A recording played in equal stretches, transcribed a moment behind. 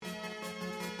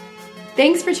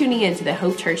Thanks for tuning in to the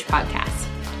Hope Church podcast.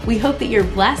 We hope that you're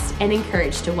blessed and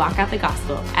encouraged to walk out the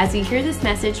gospel as you hear this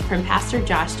message from Pastor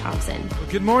Josh Thompson. Well,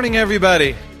 good morning,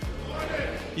 everybody.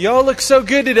 Y'all look so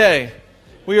good today.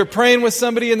 We were praying with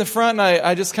somebody in the front, and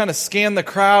I just kind of scanned the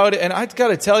crowd, and I've got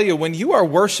to tell you, when you are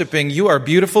worshiping, you are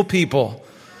beautiful people.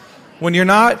 When you're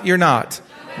not, you're not.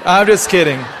 I'm just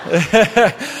kidding.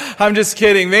 I'm just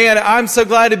kidding. Man, I'm so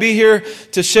glad to be here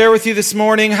to share with you this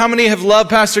morning. How many have loved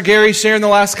Pastor Gary sharing the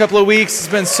last couple of weeks?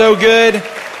 It's been so good.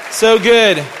 So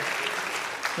good.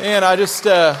 Man, I just,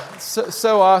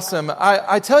 so awesome.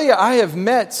 I tell you, I have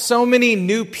met so many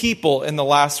new people in the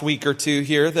last week or two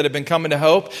here that have been coming to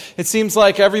Hope. It seems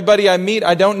like everybody I meet,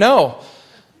 I don't know.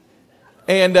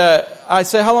 And I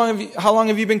say, how long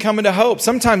have you been coming to Hope?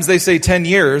 Sometimes they say 10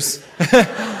 years.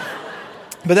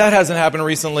 But that hasn't happened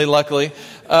recently, luckily.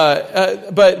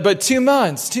 But 2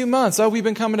 months. Oh, we've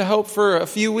been coming to Hope for a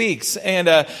few weeks.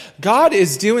 And God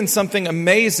is doing something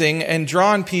amazing and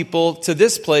drawing people to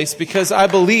this place because I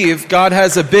believe God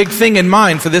has a big thing in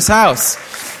mind for this house.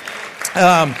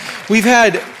 We've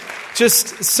had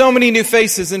just so many new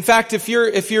faces. In fact, if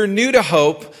you're new to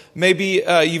Hope, maybe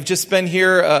you've just been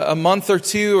here a month or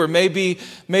two, or maybe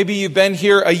you've been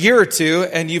here a year or two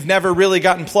and you've never really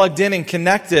gotten plugged in and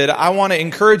connected. I want to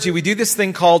encourage you. We do this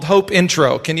thing called Hope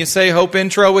Intro. Can you say Hope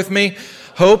Intro with me?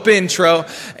 Hope Intro.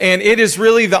 And it is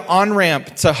really the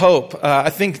on-ramp to Hope. I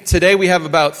think today we have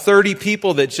about 30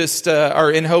 people that just are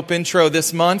in Hope Intro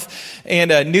this month,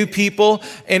 and new people.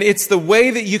 And it's the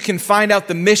way that you can find out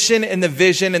the mission and the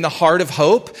vision and the heart of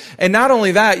Hope. And not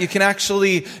only that, you can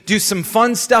actually do some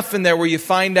fun stuff in there where you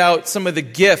find out some of the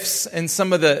gifts and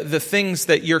some of the things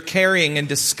that you're carrying and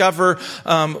discover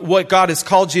what God has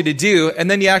called you to do. And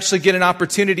then you actually get an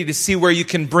opportunity to see where you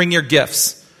can bring your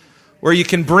gifts, where you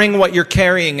can bring what you're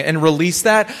carrying and release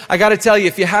that. I got to tell you,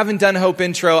 if you haven't done Hope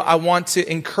Intro, I want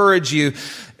to encourage you.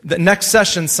 The next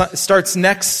session starts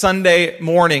next Sunday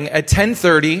morning at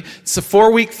 10:30. It's a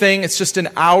 4-week thing. It's just an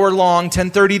hour long,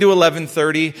 10:30 to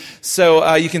 11:30.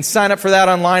 So you can sign up for that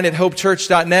online at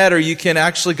hopechurch.net, or you can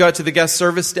actually go to the guest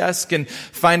service desk and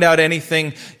find out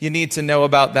anything you need to know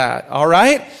about that. All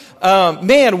right?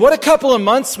 Man, what a couple of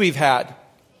months we've had.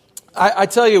 I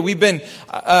tell you, we've been,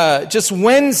 just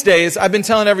Wednesdays, I've been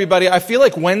telling everybody, I feel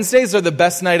like Wednesdays are the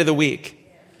best night of the week.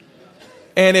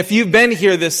 And if you've been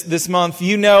here this month,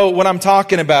 you know what I'm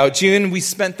talking about. June, we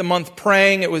spent the month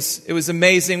praying. It was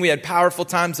amazing. We had powerful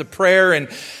times of prayer and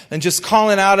just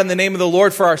calling out in the name of the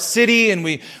Lord for our city. And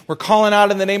we were calling out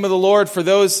in the name of the Lord for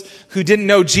those who didn't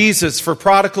know Jesus, for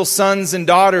prodigal sons and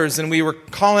daughters. And we were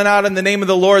calling out in the name of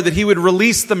the Lord that He would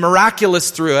release the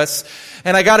miraculous through us.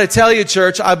 And I got to tell you,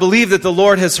 church, I believe that the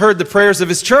Lord has heard the prayers of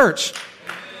His church.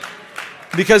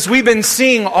 Because we've been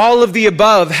seeing all of the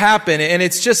above happen, and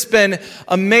it's just been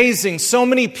amazing. So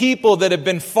many people that have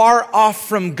been far off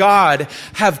from God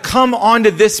have come onto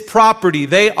this property.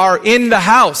 They are in the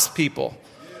house, people.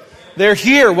 They're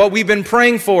here. What we've been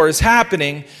praying for is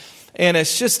happening, and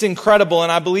it's just incredible,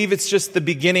 and I believe it's just the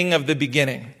beginning of the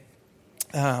beginning.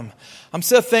 I'm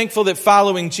so thankful that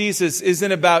following Jesus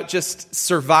isn't about just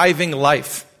surviving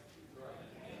life.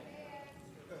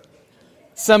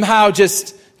 Somehow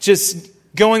just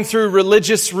going through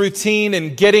religious routine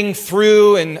and getting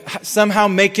through and somehow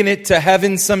making it to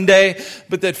heaven someday,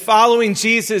 but that following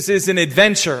Jesus is an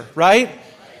adventure, right?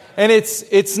 And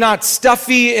it's not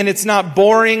stuffy and it's not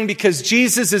boring, because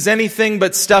Jesus is anything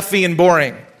but stuffy and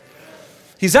boring.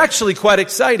 He's actually quite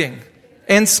exciting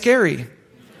and scary.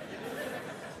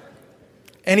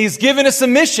 And He's given us a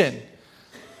mission.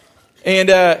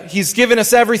 And He's given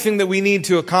us everything that we need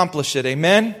to accomplish it.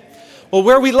 Amen? Well,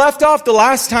 where we left off the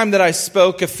last time that I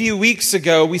spoke a few weeks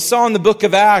ago, we saw in the book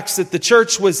of Acts that the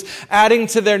church was adding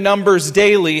to their numbers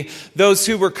daily those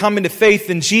who were coming to faith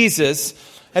in Jesus,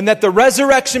 and that the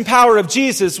resurrection power of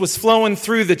Jesus was flowing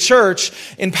through the church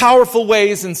in powerful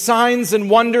ways, and signs and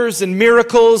wonders and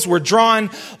miracles were drawing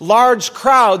large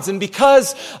crowds. And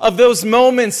because of those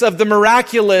moments of the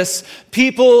miraculous,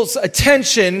 people's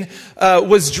attention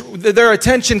their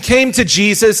attention came to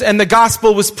Jesus, and the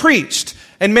gospel was preached.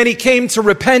 And many came to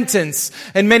repentance,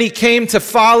 and many came to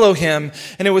follow Him.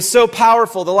 And it was so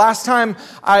powerful. The last time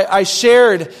I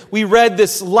shared, we read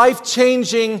this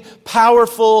life-changing,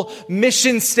 powerful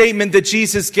mission statement that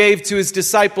Jesus gave to His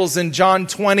disciples in John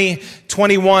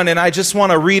 20:21. And I just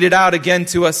want to read it out again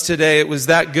to us today. It was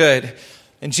that good.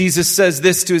 And Jesus says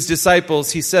this to His disciples.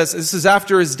 He says, this is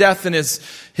after His death and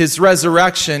His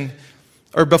resurrection,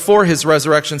 or before His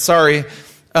resurrection, sorry.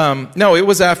 No, it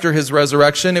was after His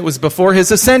resurrection. It was before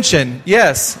His ascension.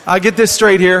 Yes, I'll get this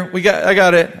straight here. I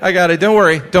got it. Don't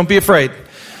worry. Don't be afraid.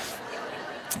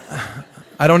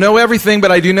 I don't know everything,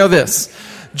 but I do know this.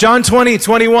 John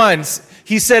 20:21,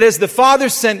 he said, as the Father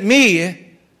sent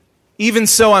me, even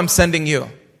so I'm sending you.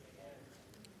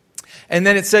 And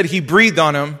then it said he breathed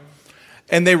on them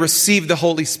and they received the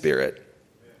Holy Spirit.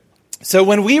 So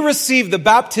when we receive the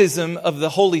baptism of the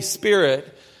Holy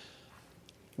Spirit,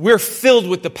 we're filled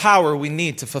with the power we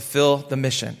need to fulfill the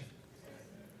mission,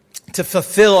 to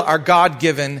fulfill our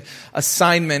God-given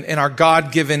assignment and our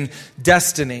God-given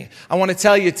destiny. I want to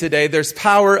tell you today, there's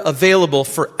power available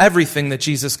for everything that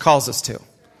Jesus calls us to.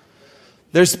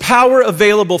 There's power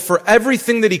available for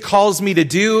everything that he calls me to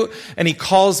do and he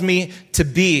calls me to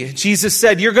be. Jesus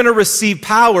said, you're going to receive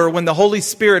power when the Holy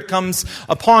Spirit comes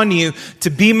upon you to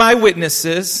be my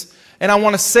witnesses. And I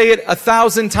want to say it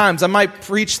 1,000 times. I might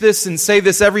preach this and say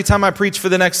this every time I preach for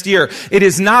the next year. It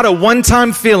is not a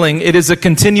one-time feeling. It is a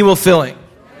continual feeling.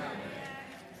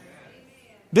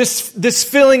 This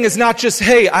feeling is not just,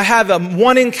 hey, I have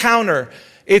one encounter.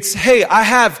 It's, hey, I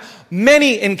have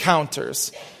many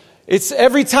encounters. It's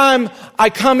every time I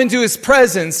come into his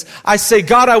presence, I say,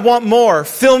 God, I want more.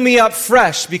 Fill me up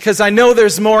fresh because I know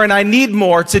there's more and I need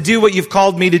more to do what you've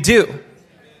called me to do.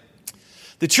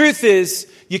 The truth is,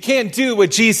 you can't do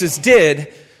what Jesus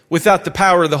did without the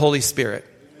power of the Holy Spirit.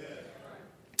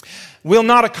 We'll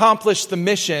not accomplish the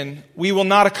mission. We will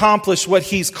not accomplish what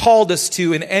he's called us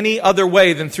to in any other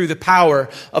way than through the power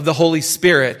of the Holy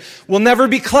Spirit. We'll never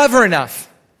be clever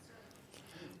enough.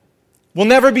 We'll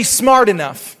never be smart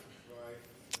enough.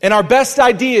 And our best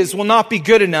ideas will not be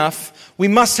good enough. We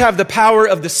must have the power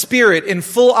of the Spirit in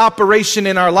full operation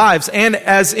in our lives and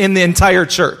as in the entire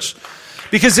church.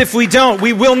 Because if we don't,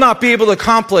 we will not be able to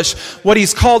accomplish what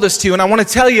he's called us to. And I want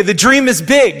to tell you, the dream is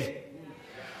big.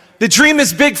 The dream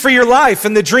is big for your life,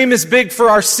 and the dream is big for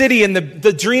our city, and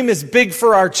the dream is big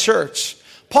for our church.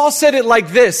 Paul said it like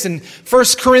this in 1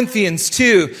 Corinthians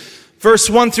 2, verses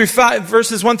 1 through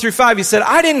 5. He said,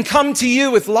 I didn't come to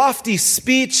you with lofty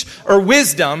speech or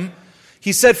wisdom.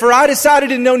 He said, for I decided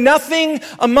to know nothing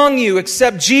among you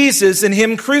except Jesus and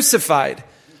him crucified.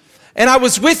 And I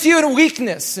was with you in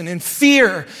weakness and in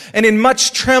fear and in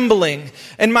much trembling.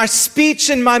 And my speech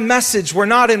and my message were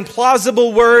not in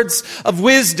plausible words of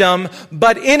wisdom,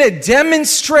 but in a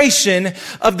demonstration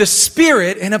of the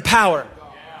Spirit and of power.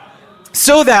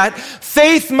 So that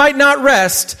faith might not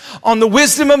rest on the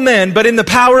wisdom of men, but in the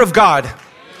power of God.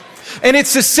 And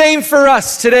it's the same for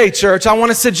us today, church. I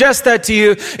want to suggest that to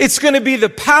you. It's going to be the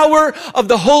power of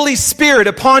the Holy Spirit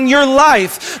upon your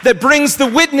life that brings the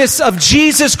witness of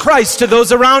Jesus Christ to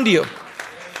those around you.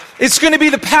 It's going to be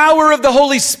the power of the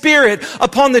Holy Spirit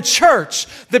upon the church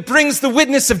that brings the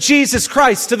witness of Jesus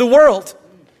Christ to the world.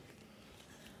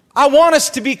 I want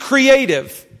us to be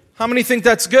creative. How many think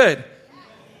that's good?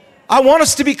 I want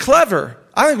us to be clever.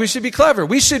 I think we should be clever.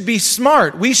 We should be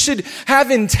smart. We should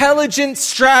have intelligent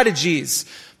strategies.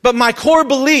 But my core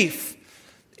belief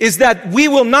is that we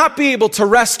will not be able to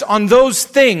rest on those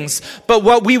things. But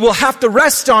what we will have to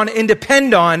rest on and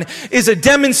depend on is a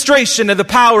demonstration of the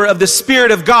power of the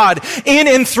Spirit of God in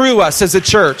and through us as a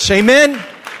church. Amen?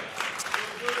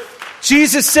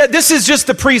 Jesus said, this is just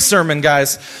the pre-sermon,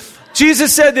 guys.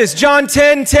 Jesus said this, John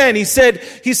 10:10. He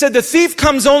said, the thief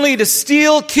comes only to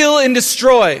steal, kill, and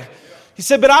destroy. He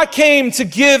said, but I came to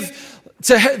give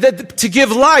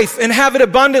life and have it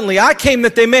abundantly. I came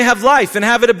that they may have life and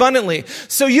have it abundantly.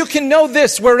 So you can know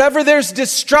this, wherever there's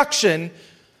destruction,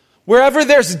 wherever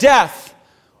there's death,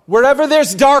 wherever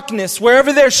there's darkness,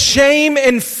 wherever there's shame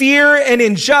and fear and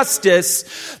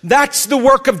injustice, that's the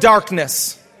work of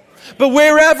darkness. But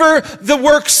wherever the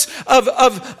works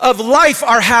of life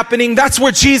are happening, that's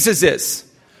where Jesus is.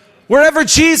 Wherever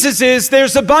Jesus is,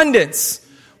 there's abundance.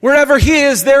 Wherever he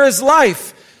is, there is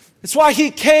life. That's why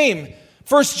he came.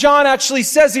 1 John actually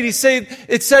says it.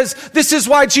 It says, this is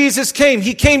why Jesus came.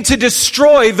 He came to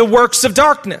destroy the works of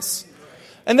darkness.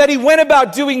 And that he went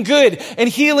about doing good and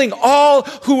healing all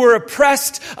who were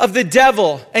oppressed of the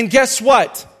devil. And guess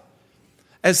what?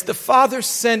 As the Father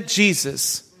sent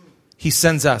Jesus, he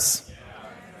sends us.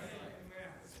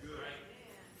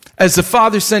 As the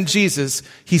Father sent Jesus,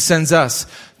 he sends us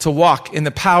to walk in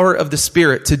the power of the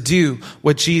Spirit, to do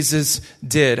what Jesus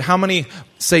did. How many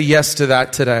say yes to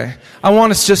that today? I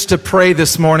want us just to pray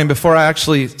this morning before I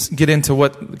actually get into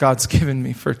what God's given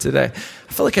me for today.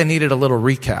 I feel like I needed a little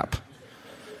recap.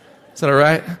 Is that all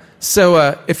right?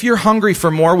 So if you're hungry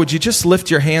for more, would you just lift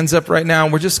your hands up right now?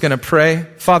 And we're just going to pray.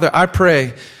 Father, I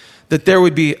pray that there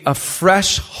would be a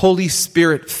fresh Holy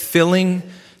Spirit filling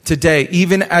today,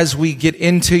 even as we get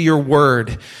into your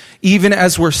word, Even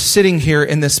as we're sitting here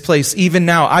in this place, even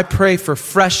now, I pray for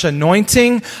fresh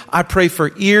anointing. I pray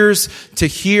for ears to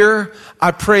hear.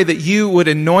 I pray that you would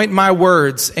anoint my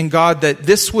words, and God, that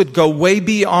this would go way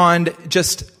beyond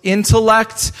just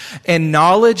intellect and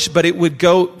knowledge, but it would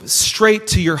go straight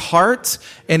to your heart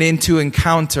and into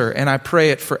encounter. And I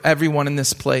pray it for everyone in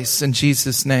this place in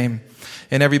Jesus' name.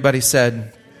 And everybody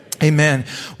said, amen.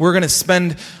 We're going to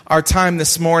spend our time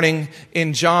this morning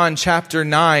in John chapter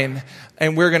 9.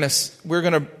 And we're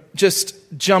gonna just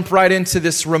jump right into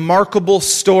this remarkable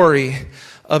story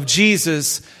of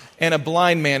Jesus and a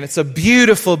blind man. It's a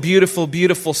beautiful, beautiful,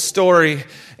 beautiful story.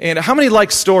 And how many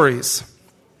like stories?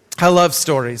 I love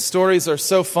stories. Stories are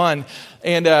so fun.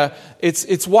 And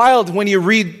it's wild when you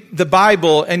read the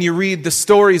Bible and you read the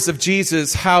stories of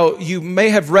Jesus, how you may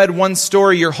have read one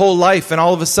story your whole life, and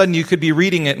all of a sudden you could be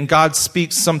reading it and God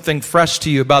speaks something fresh to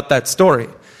you about that story.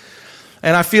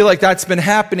 And I feel like that's been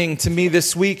happening to me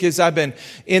this week as I've been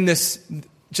in this,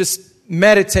 just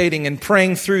meditating and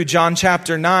praying through John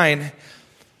chapter 9.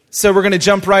 So we're going to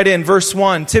jump right in. Verse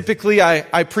 1. Typically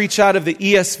I preach out of the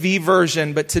ESV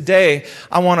version, but today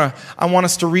I want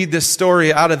us to read this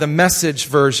story out of the Message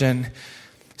version.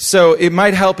 So it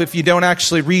might help if you don't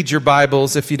actually read your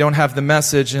Bibles, if you don't have the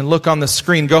Message, and look on the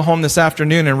screen. Go home this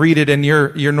afternoon and read it in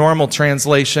your normal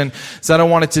translation, so I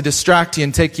don't want it to distract you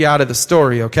and take you out of the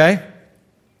story, okay?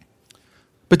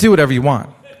 But do whatever you want.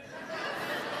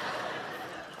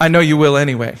 I know you will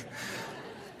anyway.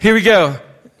 Here we go.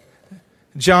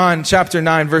 John chapter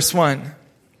 9, verse 1.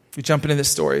 We jump into this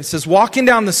story. It says, walking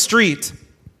down the street,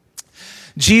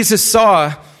 Jesus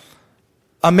saw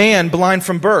a man blind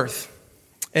from birth.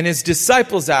 And his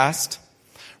disciples asked,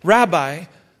 Rabbi,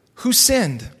 who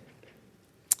sinned,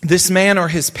 this man or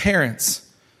his parents,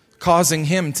 causing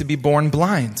him to be born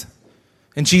blind?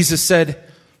 And Jesus said,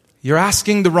 you're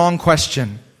asking the wrong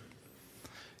question.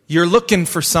 You're looking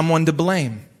for someone to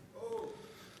blame.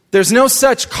 There's no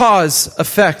such cause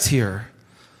effect here.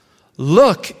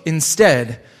 Look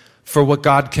instead for what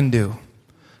God can do.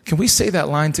 Can we say that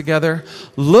line together?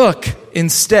 Look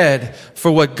instead for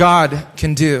what God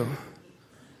can do.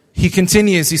 He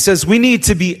continues, he says, we need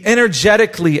to be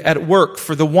energetically at work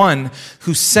for the one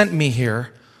who sent me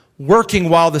here, working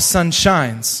while the sun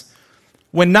shines.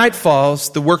 When night falls,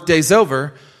 the workday's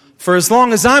over. For as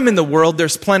long as I'm in the world,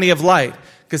 there's plenty of light,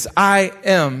 because I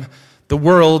am the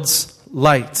world's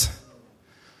light.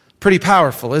 Pretty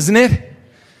powerful, isn't it?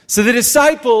 So the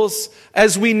disciples,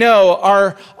 as we know,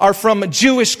 are from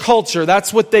Jewish culture.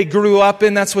 That's what they grew up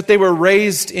in. That's what they were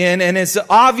raised in. And it's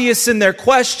obvious in their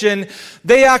question,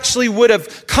 they actually would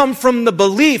have come from the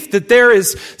belief that there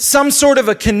is some sort of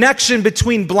a connection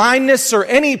between blindness or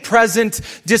any present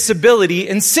disability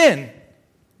and sin.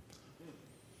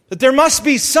 That there must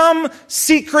be some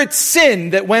secret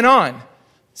sin that went on.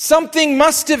 Something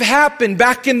must have happened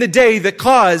back in the day that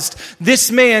caused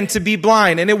this man to be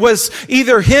blind. And it was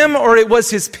either him or it was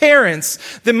his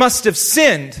parents that must have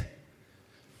sinned.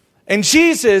 And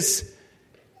Jesus,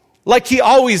 like he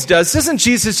always does, doesn't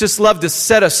Jesus just love to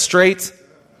set us straight?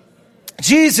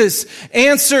 Jesus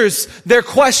answers their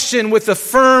question with a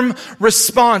firm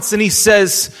response. And he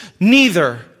says,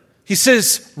 neither. He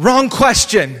says, wrong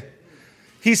question.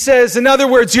 He says, in other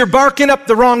words, you're barking up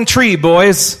the wrong tree,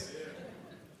 boys.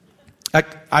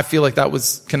 I feel like that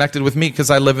was connected with me because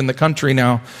I live in the country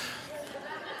now.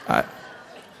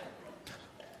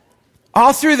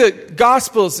 All through the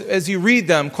Gospels, as you read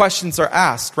them, questions are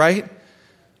asked, right?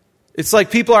 It's like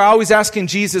people are always asking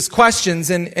Jesus questions,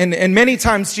 and many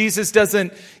times Jesus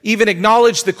doesn't even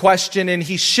acknowledge the question, and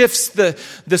he shifts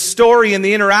the story and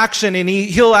the interaction, and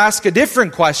he'll ask a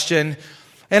different question.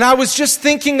 And I was just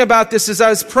thinking about this as I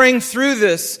was praying through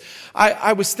this.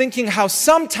 I was thinking how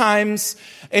sometimes,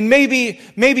 and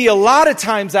maybe a lot of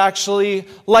times actually,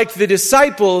 like the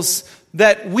disciples,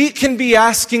 that we can be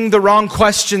asking the wrong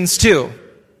questions too.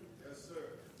 Yes, sir.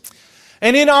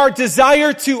 And in our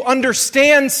desire to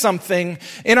understand something,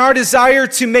 in our desire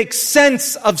to make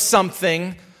sense of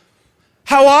something,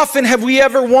 how often have we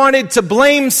ever wanted to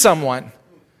blame someone?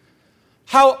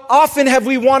 How often have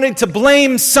we wanted to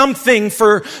blame something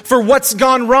for what's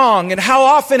gone wrong? And how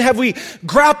often have we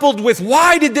grappled with,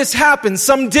 why did this happen?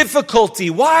 Some difficulty.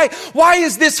 Why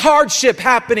is this hardship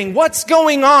happening? What's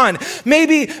going on?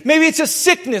 Maybe it's a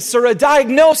sickness or a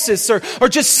diagnosis or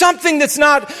just something that's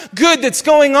not good that's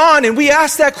going on. And we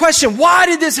ask that question, why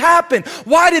did this happen?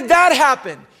 Why did that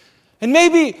happen? And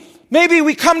maybe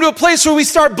we come to a place where we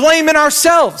start blaming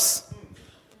ourselves.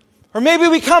 Or maybe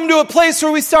we come to a place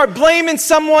where we start blaming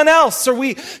someone else. Or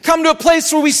we come to a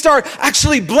place where we start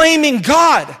actually blaming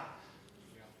God.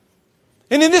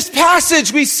 And in this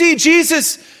passage, we see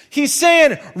Jesus, He's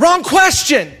saying, wrong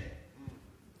question.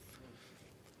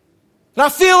 And I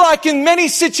feel like in many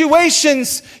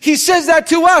situations, he says that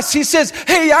to us. He says,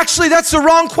 hey, actually, that's the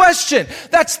wrong question.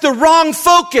 That's the wrong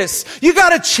focus. You got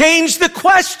to change the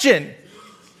question.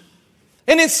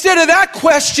 And instead of that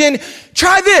question,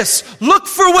 try this. Look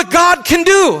for what God can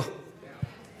do.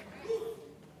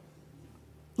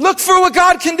 Look for what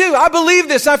God can do. I believe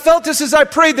this. I felt this as I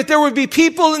prayed, that there would be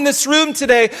people in this room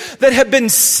today that have been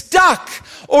stuck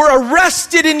or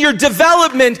arrested in your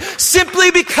development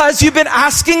simply because you've been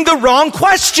asking the wrong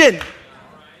question.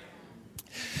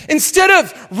 Instead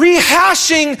of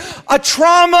rehashing a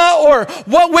trauma or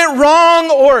what went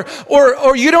wrong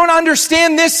or you don't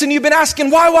understand this and you've been asking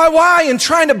why and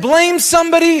trying to blame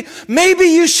somebody, maybe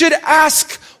you should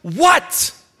ask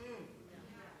what?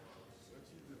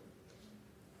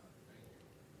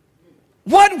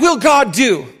 What will God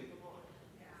do?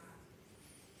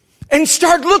 And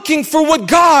start looking for what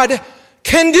God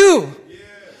can do.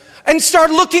 And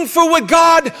start looking for what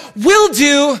God will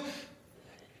do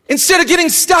instead of getting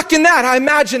stuck in that. I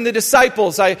imagine the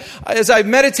disciples. As I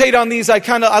meditate on these,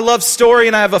 I love story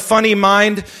and I have a funny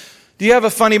mind. Do you have a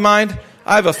funny mind?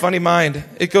 I have a funny mind.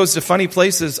 It goes to funny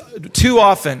places too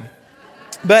often.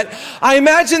 But I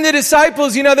imagine the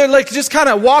disciples, they're like just kind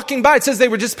of walking by. It says they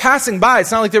were just passing by. It's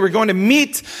not like they were going to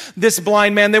meet this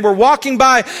blind man. They were walking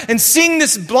by and seeing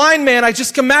this blind man. I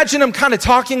just imagine them kind of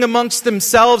talking amongst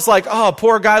themselves like, oh,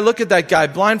 poor guy, look at that guy,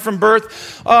 blind from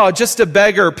birth. Oh, just a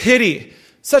beggar, pity.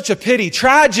 Such a pity,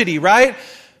 tragedy, right?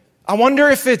 I wonder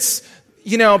if it's,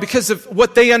 because of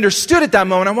what they understood at that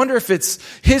moment, I wonder if it's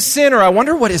his sin or I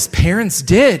wonder what his parents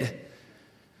did.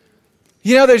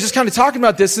 They're just kind of talking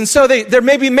about this. And so they're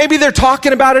maybe they're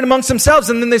talking about it amongst themselves.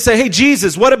 And then they say, hey,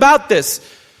 Jesus, what about this?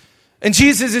 And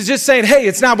Jesus is just saying, hey,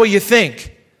 it's not what you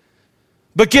think.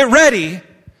 But get ready,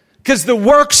 because the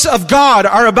works of God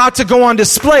are about to go on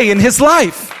display in his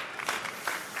life.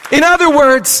 In other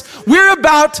words, we're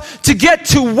about to get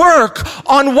to work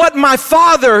on what my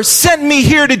Father sent me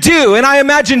here to do. And I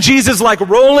imagine Jesus like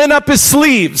rolling up his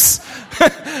sleeves.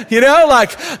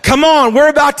 Like, come on, we're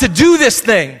about to do this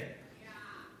thing.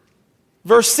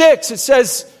 Verse 6, it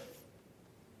says,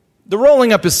 the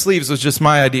rolling up his sleeves was just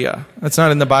my idea. That's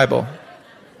not in the Bible.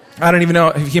 I don't even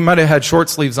know. He might have had short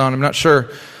sleeves on. I'm not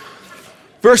sure.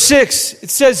 Verse 6,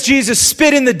 it says, Jesus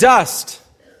spit in the dust,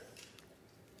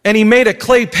 and he made a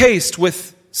clay paste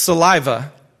with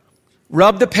saliva,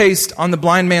 rubbed the paste on the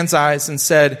blind man's eyes, and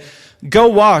said, go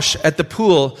wash at the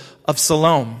pool of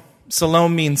Siloam.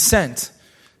 Siloam means sent. It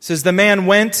says, the man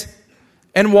went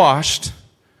and washed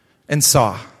and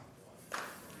saw.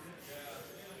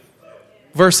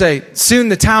 Verse 8, soon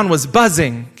the town was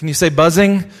buzzing. Can you say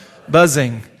buzzing?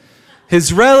 Buzzing.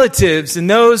 His relatives and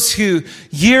those who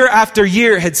year after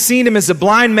year had seen him as a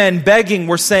blind man begging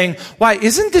were saying, why,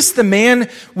 isn't this the man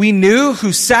we knew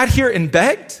who sat here and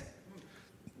begged?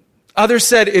 Others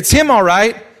said, it's him all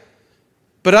right.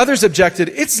 But others objected,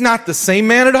 it's not the same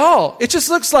man at all. It just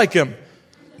looks like him.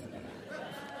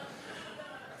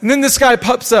 And then this guy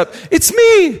pops up, it's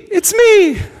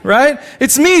me, right?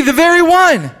 It's me, the very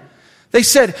one. They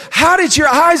said, how did your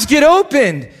eyes get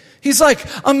opened? He's like,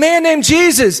 a man named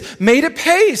Jesus made a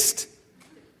paste,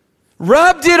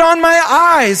 rubbed it on my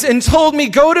eyes, and told me,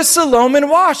 go to Siloam and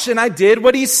wash. And I did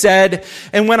what he said.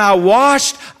 And when I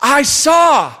washed, I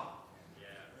saw.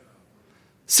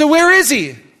 So where is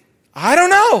he? I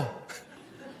don't know.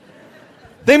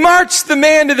 They marched the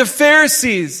man to the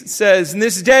Pharisees, it says. And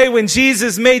this day when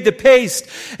Jesus made the paste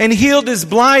and healed his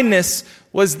blindness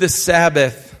was the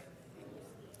Sabbath.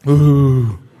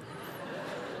 Ooh.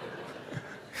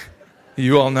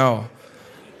 You all know.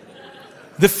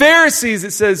 The Pharisees,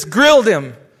 it says, grilled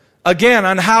him again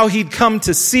on how he'd come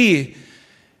to see.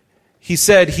 He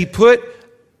said, he put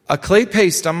a clay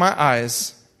paste on my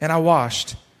eyes and I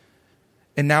washed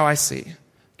and now I see.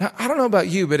 Now, I don't know about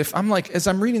you, but if I'm like, as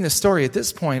I'm reading this story at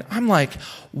this point, I'm like,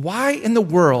 why in the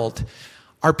world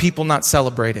are people not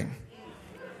celebrating?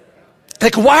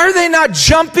 Like, why are they not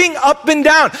jumping up and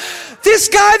down? This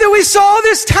guy that we saw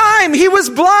this time, he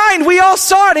was blind. We all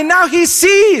saw it, and now he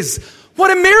sees. What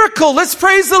a miracle. Let's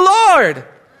praise the Lord.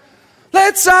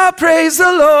 Let's all praise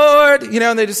the Lord.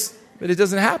 And but it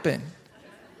doesn't happen.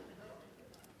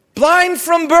 Blind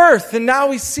from birth, and now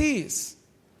he sees.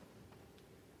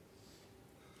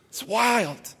 It's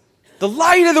wild. The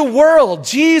light of the world,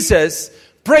 Jesus,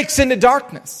 breaks into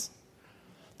darkness.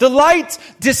 The light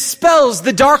dispels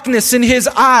the darkness in his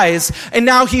eyes, and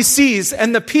now he sees,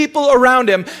 and the people around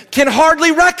him can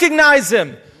hardly recognize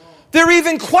him. They're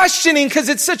even questioning, because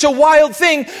it's such a wild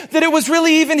thing, that it was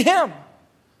really even him.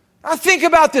 Now think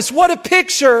about this. What a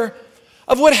picture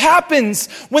of what happens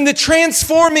when the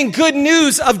transforming good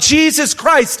news of Jesus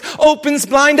Christ opens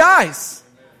blind eyes.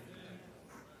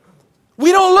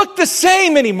 We don't look the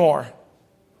same anymore.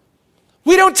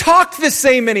 We don't talk the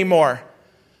same anymore.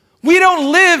 We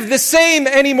don't live the same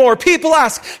anymore. People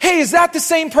ask, hey, is that the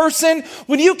same person?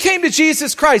 When you came to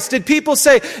Jesus Christ, did people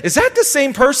say, is that the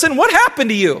same person? What happened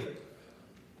to you?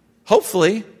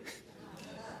 Hopefully.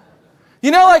 You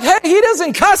know, like, hey, he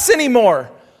doesn't cuss anymore.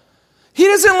 He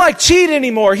doesn't cheat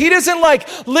anymore. He doesn't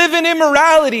live in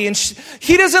immorality. And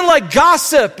he doesn't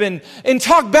gossip and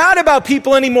talk bad about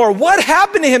people anymore. What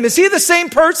happened to him? Is he the same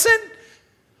person?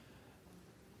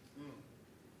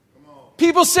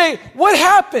 People say, what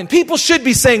happened? People should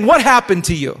be saying, what happened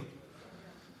to you?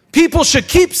 People should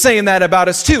keep saying that about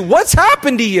us too. What's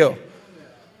happened to you?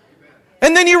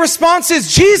 And then your response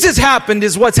is, Jesus happened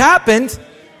is what's happened.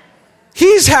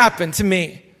 He's happened to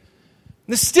me.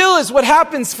 This still is what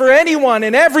happens for anyone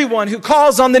and everyone who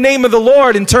calls on the name of the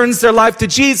Lord and turns their life to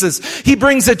Jesus. He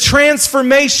brings a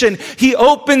transformation. He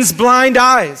opens blind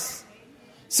eyes.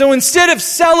 So instead of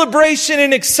celebration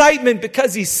and excitement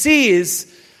because he sees,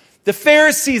 the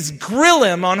Pharisees grill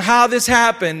him on how this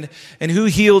happened and who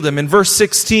healed him. In verse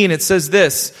 16, it says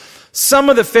this: some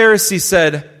of the Pharisees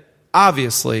said,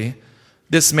 obviously,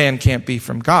 this man can't be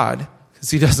from God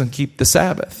because he doesn't keep the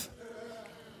Sabbath.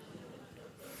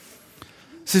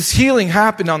 So this healing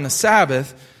happened on the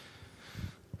Sabbath,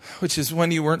 which is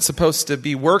when you weren't supposed to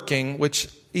be working, which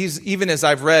even as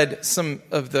I've read some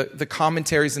of the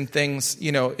commentaries and things,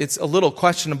 it's a little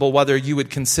questionable whether you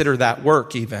would consider that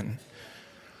work even.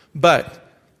 But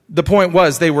the point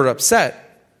was they were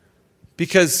upset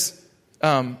because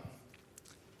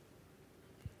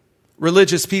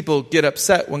religious people get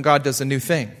upset when God does a new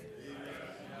thing.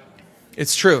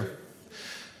 It's true.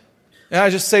 And I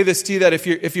just say this to you, that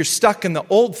if you're stuck in the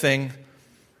old thing,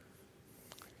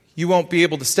 you won't be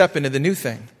able to step into the new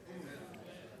thing.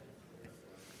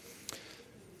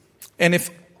 And if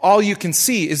all you can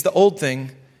see is the old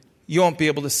thing, you won't be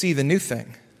able to see the new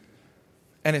thing.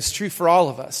 And it's true for all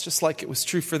of us, just like it was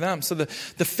true for them. So the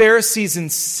Pharisees'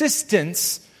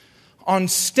 insistence on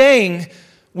staying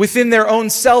within their own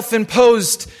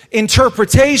self-imposed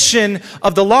interpretation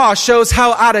of the law shows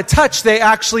how out of touch they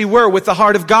actually were with the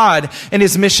heart of God and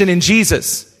his mission in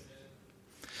Jesus.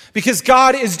 Because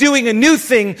God is doing a new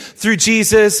thing through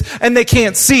Jesus and they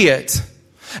can't see it.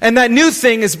 And that new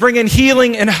thing is bringing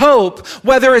healing and hope,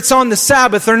 whether it's on the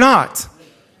Sabbath or not.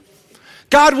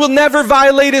 God will never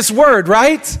violate his word,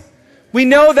 right? We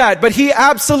know that, but he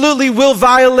absolutely will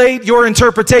violate your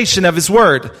interpretation of his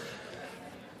word.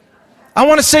 I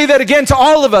want to say that again to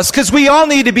all of us because we all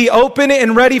need to be open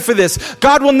and ready for this.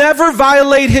 God will never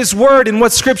violate his word in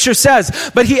what Scripture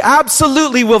says, but he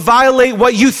absolutely will violate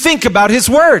what you think about his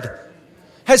word.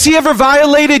 Has he ever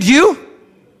violated you?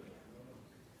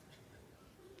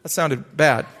 That sounded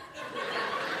bad.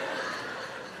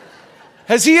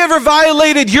 Has he ever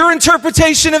violated your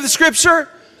interpretation of the Scripture?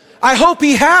 I hope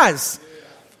he has.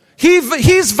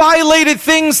 He's violated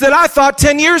things that I thought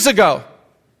 10 years ago.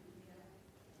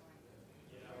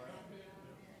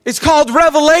 It's called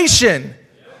revelation.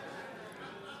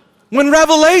 When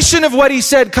revelation of what he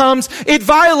said comes, it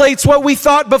violates what we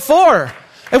thought before.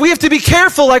 And we have to be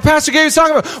careful, like Pastor Gary was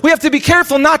talking about, we have to be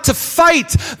careful not to fight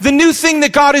the new thing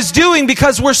that God is doing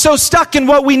because we're so stuck in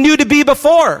what we knew to be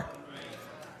before.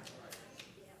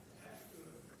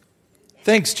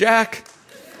 Thanks, Jack.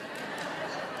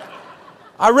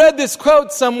 I read this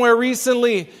quote somewhere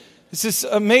recently. It's this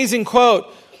amazing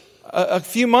quote a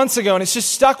few months ago, and it's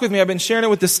just stuck with me. I've been sharing it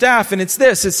with the staff, and it's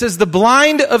this. It says, the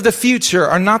blind of the future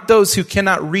are not those who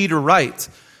cannot read or write.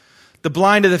 The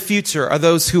blind of the future are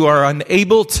those who are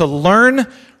unable to learn,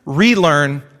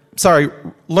 unlearn,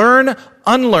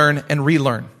 and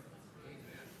relearn.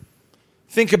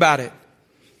 Think about it.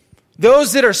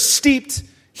 Those that are steeped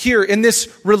here in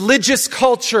this religious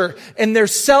culture and their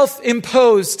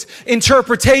self-imposed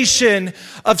interpretation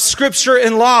of Scripture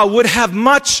and law would have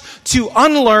much to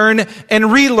unlearn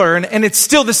and relearn, and it's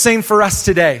still the same for us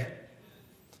today.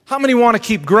 How many want to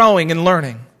keep growing and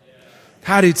learning?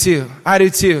 I do too. I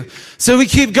do too. So we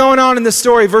keep going on in the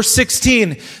story. Verse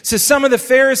 16 says, some of the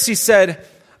Pharisees said,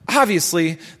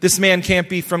 obviously, this man can't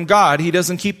be from God. He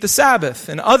doesn't keep the Sabbath.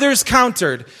 And others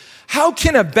countered, how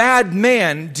can a bad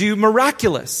man do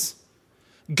miraculous?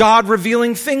 God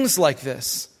revealing things like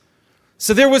this.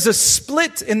 So there was a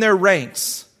split in their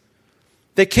ranks.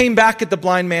 They came back at the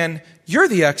blind man. You're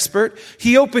the expert.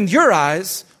 He opened your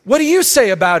eyes. What do you say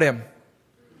about him?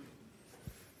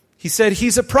 He said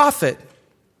he's a prophet.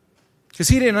 Because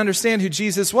he didn't understand who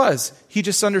Jesus was. He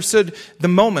just understood the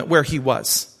moment where he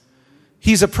was.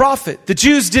 he's a prophet. The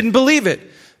Jews didn't believe it.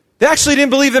 They actually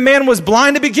didn't believe the man was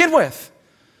blind to begin with.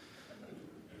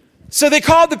 So they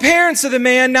called the parents of the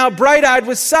man, now bright-eyed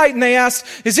with sight, and they asked,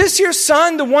 is this your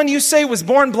son, the one you say was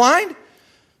born blind?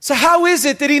 So how is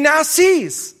it that he now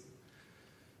sees?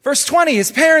 Verse 20,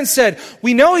 his parents said,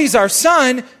 we know he's our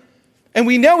son, and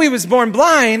we know he was born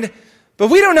blind, but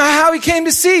we don't know how he came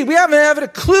to see. We haven't a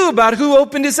clue about who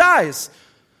opened his eyes.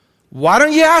 Why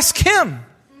don't you ask him?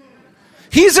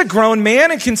 He's a grown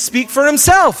man and can speak for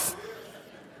himself.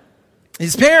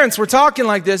 His parents were talking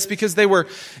like this because they were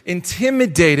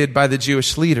intimidated by the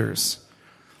Jewish leaders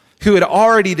who had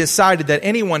already decided that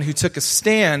anyone who took a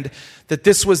stand that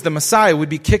this was the Messiah would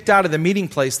be kicked out of the meeting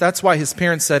place. That's why his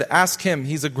parents said, ask him,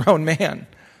 he's a grown man.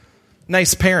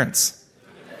 Nice parents.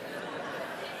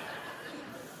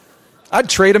 I'd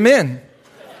trade him in.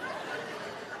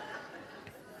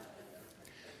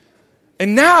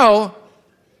 And now,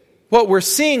 what we're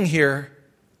seeing here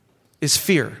is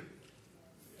fear.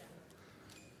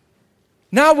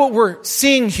 Now what we're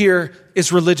seeing here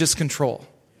is religious control.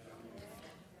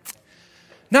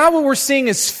 Now what we're seeing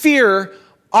is fear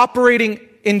operating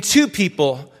in two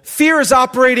people. Fear is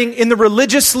operating in the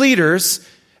religious leaders,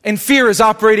 and fear is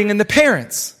operating in the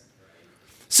parents.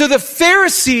 So the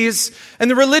Pharisees and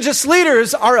the religious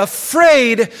leaders are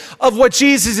afraid of what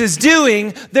Jesus is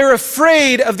doing. They're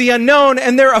afraid of the unknown,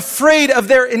 and they're afraid of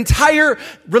their entire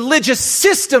religious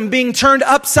system being turned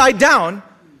upside down,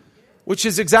 which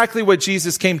is exactly what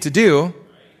Jesus came to do.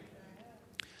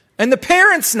 And the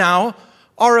parents now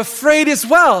are afraid as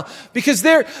well, because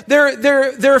they're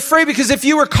afraid because if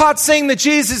you were caught saying that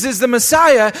Jesus is the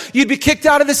Messiah, you'd be kicked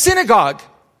out of the synagogue.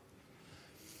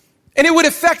 And it would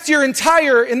affect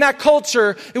in that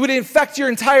culture, it would affect your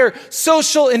entire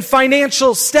social and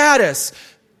financial status.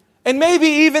 And maybe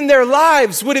even their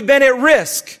lives would have been at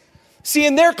risk. See,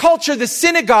 in their culture, the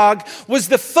synagogue was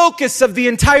the focus of the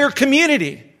entire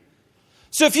community.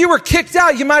 So if you were kicked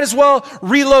out, you might as well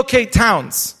relocate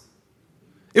towns.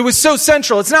 It was so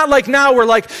central. It's not like now where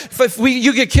if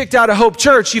you get kicked out of Hope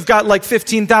Church, you've got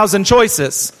 15,000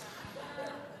 choices.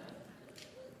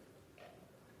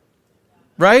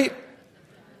 Right?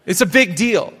 It's a big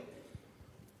deal.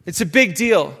 It's a big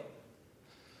deal.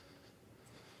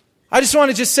 I just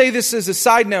want to say this as a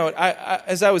side note.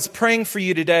 As I was praying for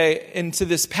you today into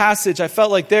this passage, I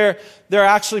felt like there are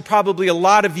actually probably a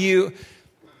lot of you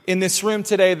in this room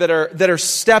today that are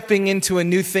stepping into a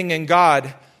new thing in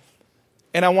God.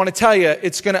 And I want to tell you,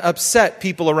 it's going to upset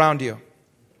people around you.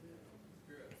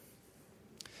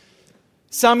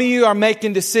 Some of you are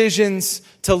making decisions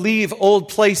to leave old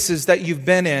places that you've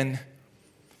been in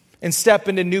and step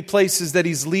into new places that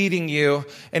He's leading you,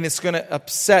 and it's going to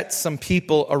upset some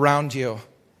people around you.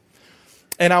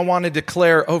 And I want to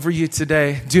declare over you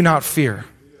today, do not fear.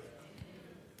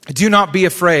 Do not be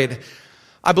afraid.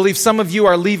 I believe some of you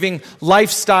are leaving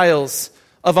lifestyles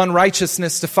of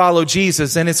unrighteousness to follow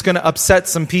Jesus, and it's going to upset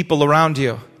some people around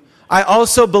you. I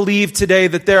also believe today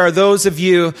that there are those of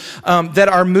you that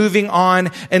are moving on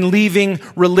and leaving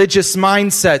religious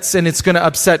mindsets, and it's going to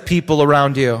upset people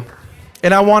around you.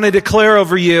 And I want to declare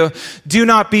over you, do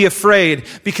not be afraid,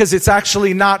 because it's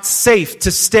actually not safe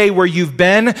to stay where you've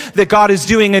been, that God is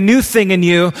doing a new thing in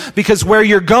you, because where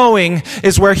you're going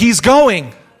is where He's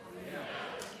going.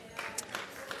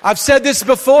 I've said this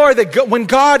before, that when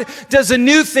God does a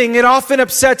new thing, it often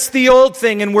upsets the old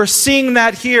thing, and we're seeing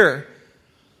that here.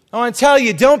 I want to tell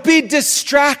you, don't be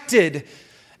distracted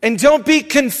and don't be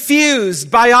confused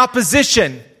by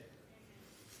opposition.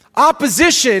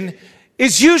 Opposition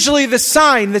is usually the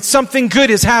sign that something good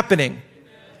is happening.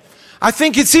 I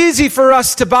think it's easy for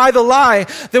us to buy the lie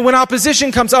that when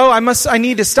opposition comes, I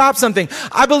need to stop something.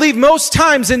 I believe most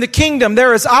times in the kingdom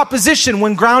there is opposition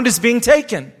when ground is being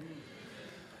taken.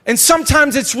 And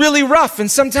sometimes it's really rough and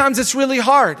sometimes it's really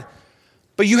hard.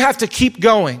 But you have to keep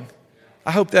going.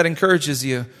 I hope that encourages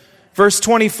you. Verse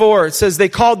 24, it says, they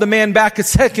called the man back a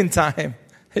second time.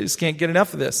 I just can't get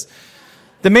enough of this.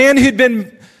 The man had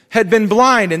been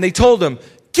blind, and they told him,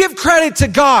 give credit to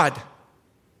God.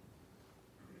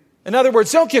 In other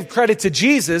words, don't give credit to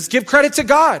Jesus, give credit to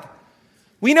God.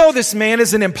 We know this man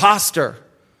is an imposter.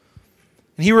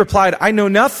 And he replied, I know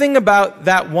nothing about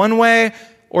that one way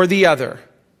or the other.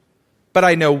 But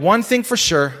I know one thing for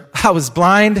sure. I was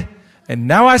blind, and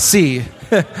now I see.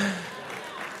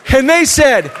 And they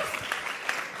said,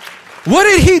 what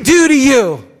did he do to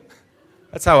you?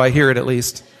 That's how I hear it, at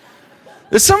least.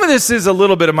 Some of this is a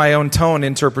little bit of my own tone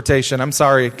interpretation. I'm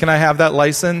sorry. Can I have that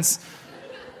license?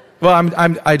 Well,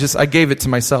 I gave it to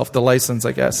myself, the license,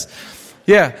 I guess.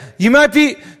 Yeah, you might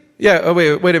be. Yeah. Oh,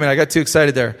 wait a minute. I got too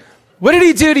excited there. What did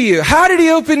he do to you? How did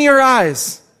he open your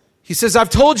eyes? He says, I've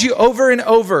told you over and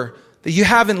over that you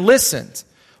haven't listened.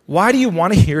 Why do you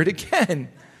want to hear it again?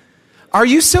 Are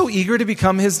you so eager to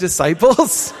become his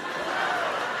disciples?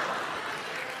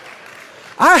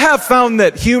 I have found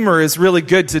that humor is really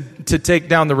good to take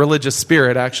down the religious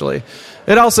spirit, actually.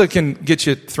 It also can get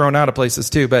you thrown out of places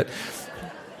too, but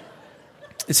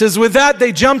it says, with that,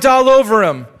 they jumped all over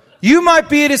him. You might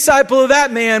be a disciple of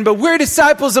that man, but we're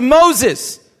disciples of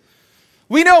Moses.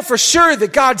 We know for sure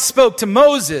that God spoke to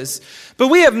Moses, but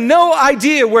we have no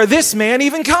idea where this man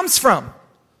even comes from.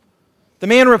 The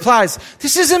man replies,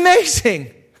 this is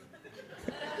amazing.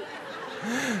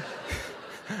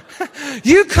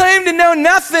 You claim to know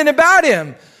nothing about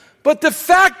him, but the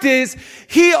fact is,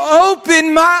 he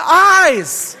opened my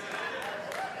eyes.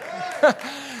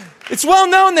 It's well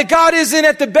known that God isn't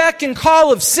at the beck and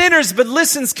call of sinners, but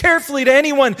listens carefully to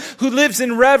anyone who lives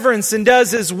in reverence and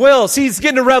does his will. See, he's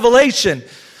getting a revelation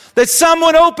that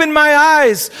someone opened the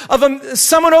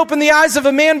eyes of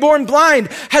a man born blind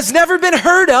has never been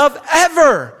heard of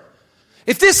ever.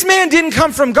 If this man didn't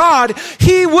come from God,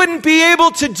 he wouldn't be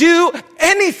able to do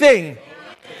anything.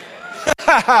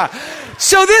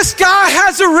 So this guy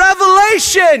has a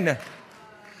revelation.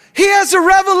 He has a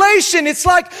revelation. It's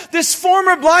like this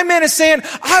former blind man is saying,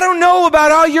 I don't know about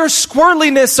all your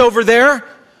squirreliness over there.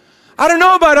 I don't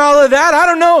know about all of that. I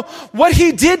don't know what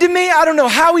he did to me. I don't know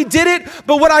how he did it.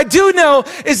 But what I do know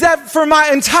is that for my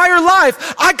entire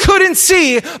life, I couldn't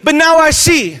see, but now I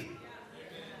see.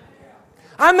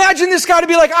 I imagine this guy to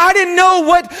be like, I didn't know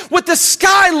what the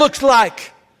sky looked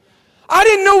like. I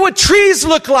didn't know what trees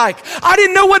looked like. I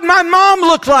didn't know what my mom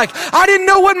looked like. I didn't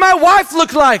know what my wife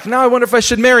looked like. Now I wonder if I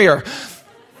should marry her.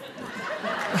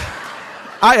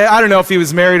 I don't know if he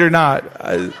was married or not.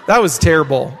 That was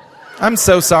terrible. I'm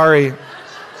so sorry.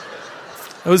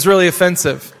 It was really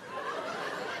offensive.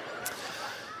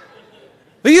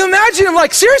 But you imagine him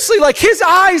seriously, his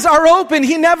eyes are open.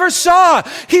 He never saw.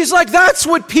 He's like, that's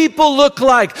what people look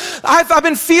like. I've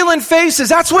been feeling faces.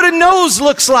 That's what a nose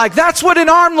looks like. That's what an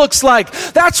arm looks like.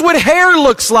 That's what hair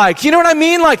looks like. You know what I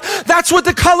mean? That's what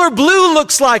the color blue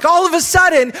looks like. All of a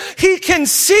sudden, he can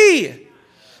see. And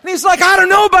he's like, I don't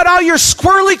know about all your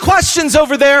squirrely questions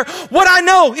over there. What I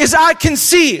know is I can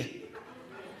see.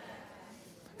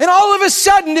 And all of a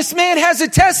sudden, this man has a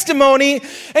testimony,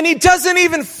 and he doesn't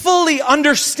even fully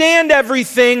understand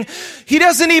everything. He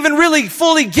doesn't even really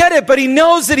fully get it, but he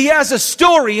knows that he has a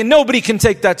story, and nobody can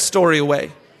take that story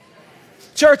away.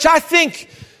 Church, I think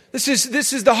this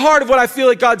is the heart of what I feel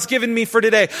like God's given me for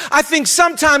today. I think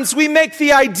sometimes we make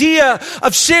the idea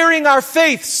of sharing our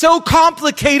faith so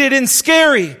complicated and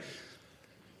scary.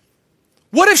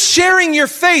 What if sharing your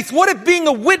faith, what if being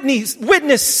a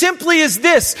witness simply is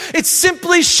this? It's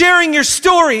simply sharing your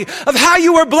story of how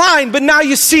you were blind, but now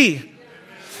you see.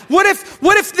 What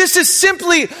if this is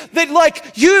simply that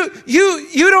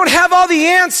you don't have all the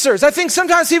answers? I think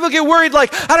sometimes people get worried I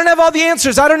don't have all the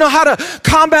answers. I don't know how to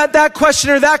combat that question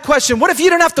or that question. What if you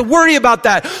don't have to worry about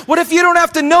that? What if you don't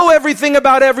have to know everything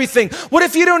about everything? What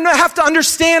if you don't have to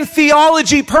understand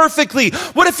theology perfectly?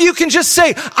 What if you can just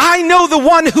say, I know the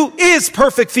one who is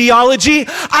perfect theology.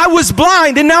 I was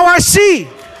blind and now I see.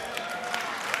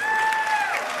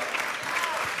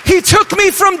 He took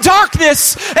me from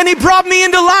darkness and he brought me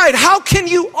into light. How can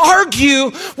you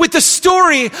argue with the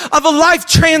story of a life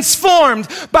transformed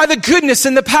by the goodness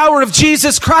and the power of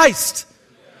Jesus Christ?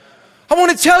 I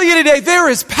want to tell you today, there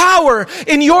is power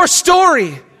in your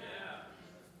story.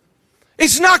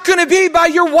 It's not going to be by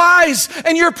your wise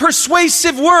and your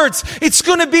persuasive words. It's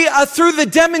going to be through the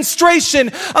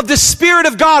demonstration of the Spirit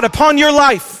of God upon your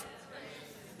life.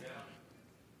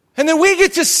 And then we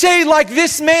get to say like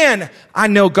this man, I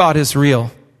know God is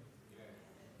real.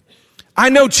 I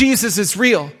know Jesus is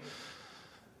real.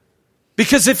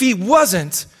 Because if he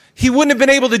wasn't, he wouldn't have been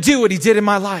able to do what he did in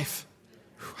my life.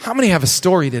 How many have a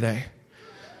story today?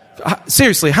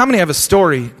 Seriously, how many have a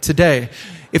story today?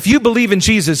 If you believe in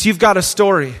Jesus, you've got a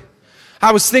story.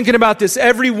 I was thinking about this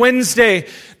every Wednesday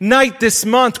night this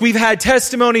month. We've had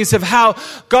testimonies of how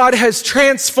God has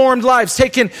transformed lives,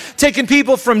 taken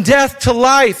people from death to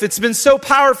life. It's been so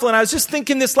powerful. And I was just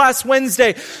thinking this last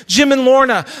Wednesday, Jim and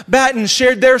Lorna Batten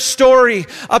shared their story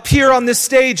up here on this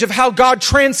stage of how God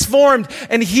transformed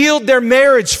and healed their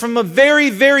marriage from a very,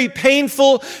 very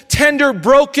painful, tender,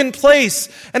 broken place.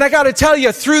 And I got to tell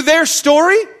you, through their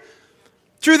story,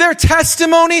 through their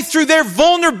testimony, through their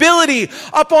vulnerability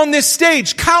up on this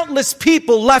stage, countless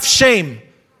people left shame.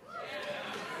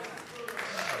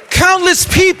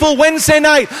 Countless people Wednesday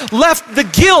night left the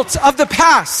guilt of the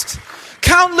past.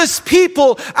 countless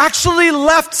people actually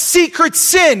left secret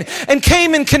sin and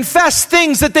came and confessed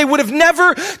things that they would have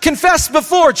never confessed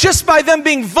before just by them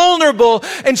being vulnerable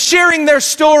and sharing their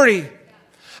story.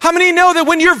 How many know that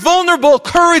when you're vulnerable,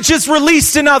 courage is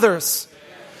released in others?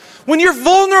 When you're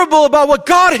vulnerable about what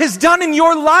God has done in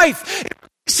your life, it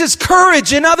releases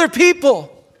courage in other people.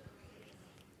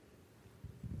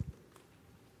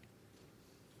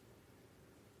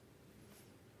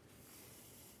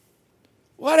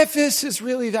 What if this is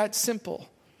really that simple?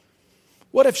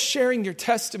 What if sharing your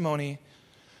testimony,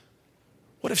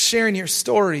 what if sharing your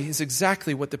story is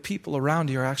exactly what the people around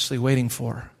you are actually waiting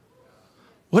for?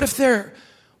 What if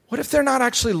they're not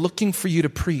actually looking for you to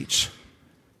preach?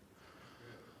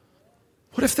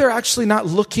 What if they're actually not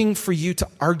looking for you to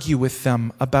argue with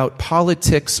them about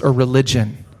politics or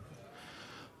religion?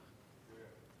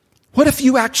 What if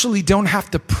you actually don't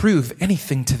have to prove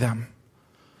anything to them?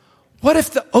 What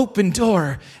if the open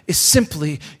door is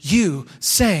simply you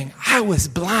saying, I was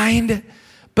blind,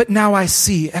 but now I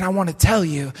see, and I want to tell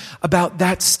you about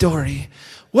that story?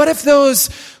 What if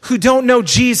those who don't know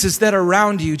Jesus that are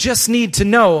around you just need to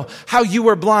know how you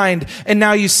were blind and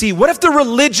now you see? What if the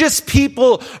religious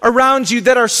people around you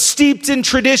that are steeped in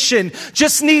tradition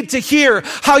just need to hear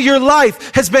how your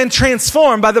life has been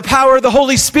transformed by the power of the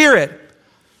Holy Spirit?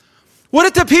 What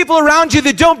if the people around you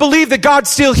that don't believe that God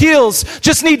still heals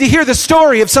just need to hear the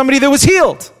story of somebody that was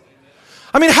healed?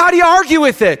 I mean, how do you argue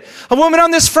with it? A woman on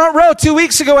this front row 2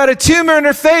 weeks ago had a tumor in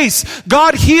her face.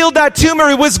 God healed that tumor.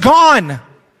 It was gone.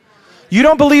 You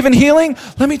don't believe in healing?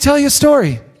 Let me tell you a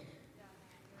story.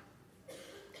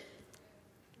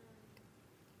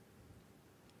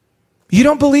 You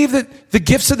don't believe that the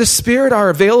gifts of the Spirit are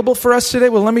available for us today?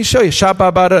 Well, let me show you.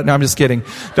 Shabba-bada. No, I'm just kidding.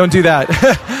 Don't do that.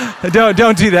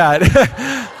 Don't do that.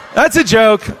 That's a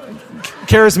joke.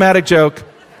 Charismatic joke.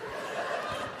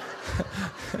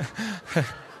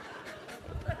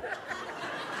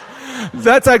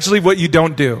 That's actually what you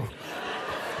don't do.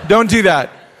 Don't do that.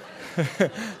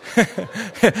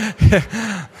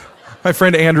 My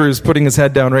friend Andrew is putting his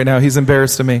head down right now. He's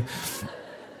embarrassed of me.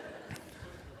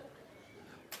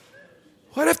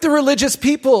 What if the religious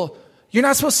people, you're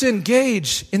not supposed to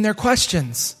engage in their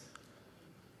questions?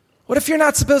 What if you're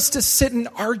not supposed to sit and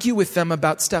argue with them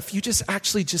about stuff? You just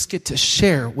get to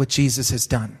share what Jesus has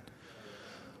done.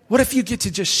 What if you get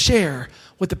to just share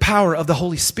what the power of the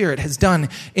Holy Spirit has done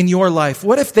in your life?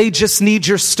 What if they just need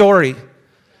your story?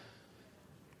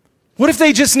 What if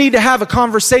they just need to have a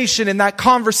conversation and that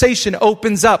conversation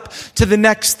opens up to the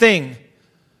next thing?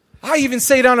 I even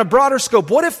say it on a broader scope.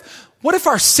 What if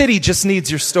our city just needs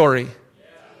your story?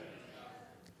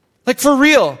 Like for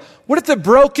real. What if the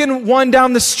broken one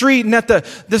down the street and at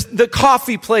the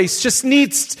coffee place just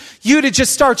needs you to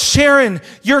just start sharing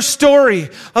your story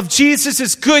of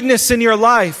Jesus' goodness in your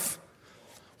life?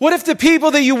 What if the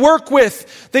people that you work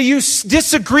with, that you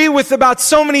disagree with about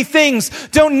so many things,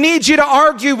 don't need you to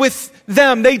argue with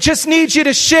them? They just need you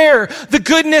to share the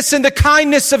goodness and the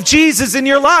kindness of Jesus in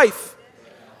your life.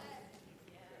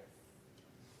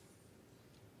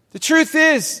 The truth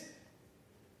is,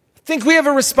 I think we have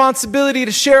a responsibility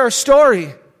to share our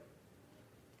story.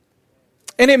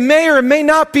 And it may or may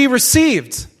not be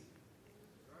received.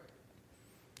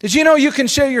 Did you know you can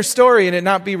share your story and it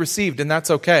not be received, and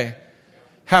that's okay?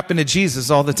 Happened to Jesus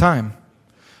all the time.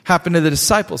 Happened to the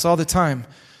disciples all the time.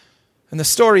 And the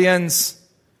story ends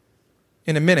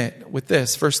in a minute with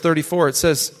this. Verse 34, it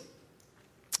says,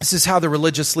 this is how the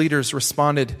religious leaders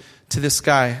responded to this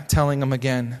guy, telling him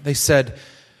again. They said,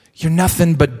 you're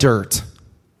nothing but dirt.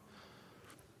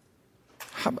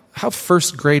 How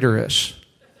first grader-ish.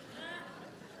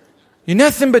 You're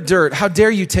nothing but dirt. How dare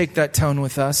you take that tone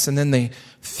with us? And then they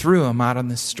threw him out on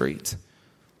the street.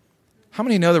 How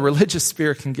many know the religious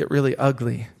spirit can get really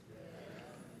ugly?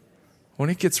 When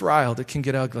it gets riled, it can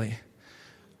get ugly.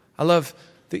 I love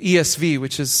the ESV,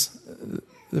 which is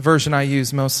the version I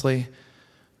use mostly.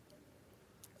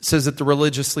 It says that the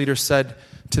religious leader said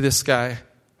to this guy,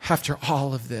 after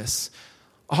all of this,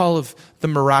 all of the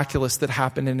miraculous that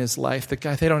happened in his life, the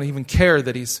guy, they don't even care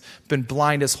that he's been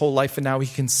blind his whole life and now he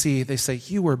can see. They say,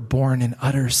 you were born in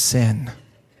utter sin.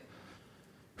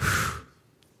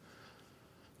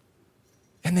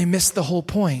 And they missed the whole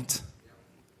point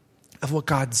of what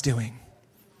God's doing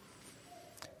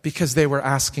because they were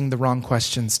asking the wrong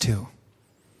questions too.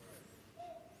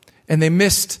 And they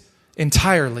missed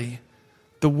entirely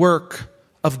the work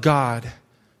of God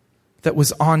that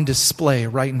was on display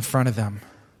right in front of them.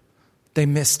 They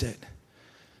missed it.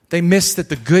 They missed that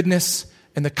the goodness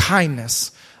and the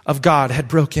kindness of God had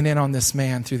broken in on this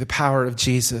man through the power of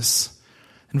Jesus.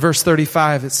 In verse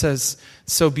 35, it says,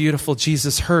 so beautiful,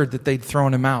 Jesus heard that they'd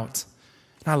thrown him out.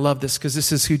 And I love this because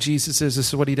this is who Jesus is. This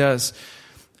is what he does.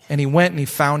 And he went and he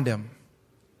found him.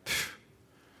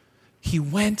 He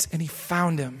went and he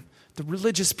found him. The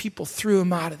religious people threw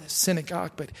him out of the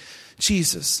synagogue, but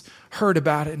Jesus heard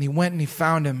about it and he went and he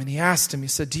found him and he asked him, he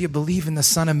said, "Do you believe in the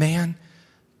Son of Man?"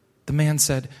 The man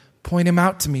said, "Point him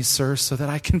out to me, sir, so that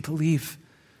I can believe."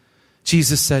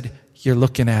 Jesus said, "You're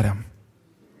looking at him.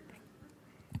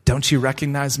 Don't you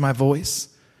recognize my voice?"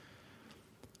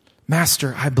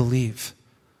 "Master, I believe,"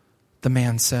 the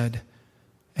man said,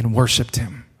 and worshiped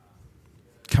him.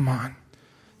 Come on.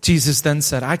 Jesus then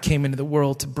said, "I came into the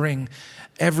world to bring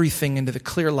everything into the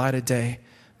clear light of day,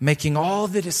 making all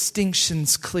the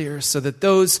distinctions clear so that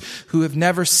those who have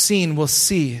never seen will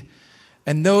see,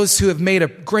 and those who have made a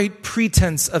great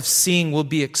pretense of seeing will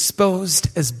be exposed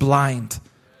as blind."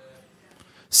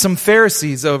 Some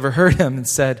Pharisees overheard him and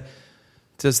said,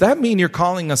 "Does that mean you're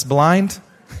calling us blind?"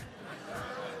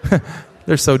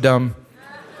 They're so dumb.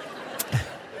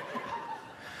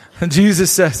 And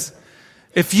Jesus says,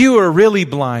 "If you were really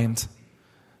blind,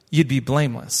 you'd be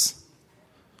blameless.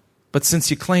 But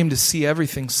since you claim to see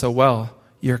everything so well,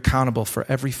 you're accountable for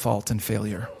every fault and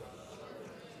failure."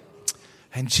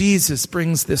 And Jesus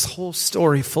brings this whole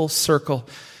story full circle.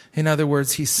 In other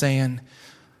words, he's saying,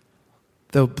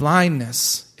 though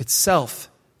blindness itself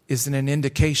isn't an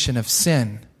indication of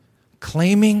sin,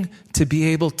 claiming to be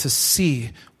able to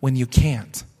see when you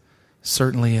can't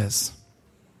certainly is.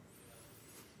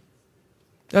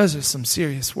 Those are some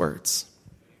serious words.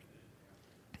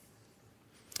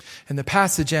 And the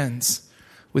passage ends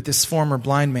with this former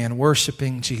blind man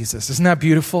worshiping Jesus. Isn't that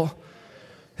beautiful?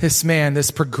 This man,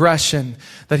 this progression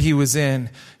that he was in,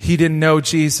 he didn't know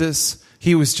Jesus.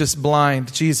 He was just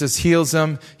blind. Jesus heals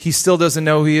him. He still doesn't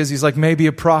know who he is. He's like, maybe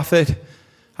a prophet.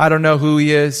 I don't know who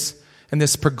he is. And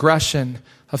this progression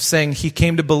of saying he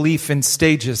came to belief in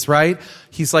stages, right?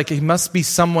 He's like, he must be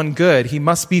someone good. He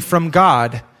must be from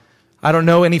God. I don't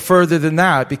know any further than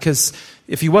that, because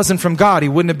if he wasn't from God, he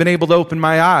wouldn't have been able to open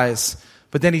my eyes.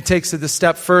 But then he takes it a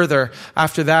step further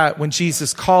after that when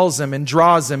Jesus calls him and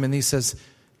draws him and he says,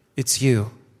 "It's you.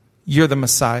 You're the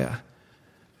Messiah."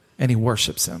 And he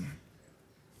worships him.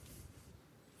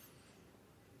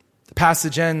 The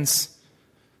passage ends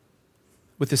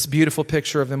with this beautiful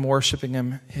picture of them worshiping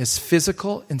him, his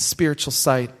physical and spiritual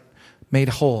sight made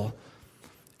whole,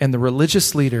 and the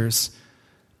religious leaders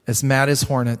as mad as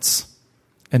hornets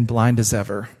and blind as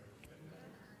ever.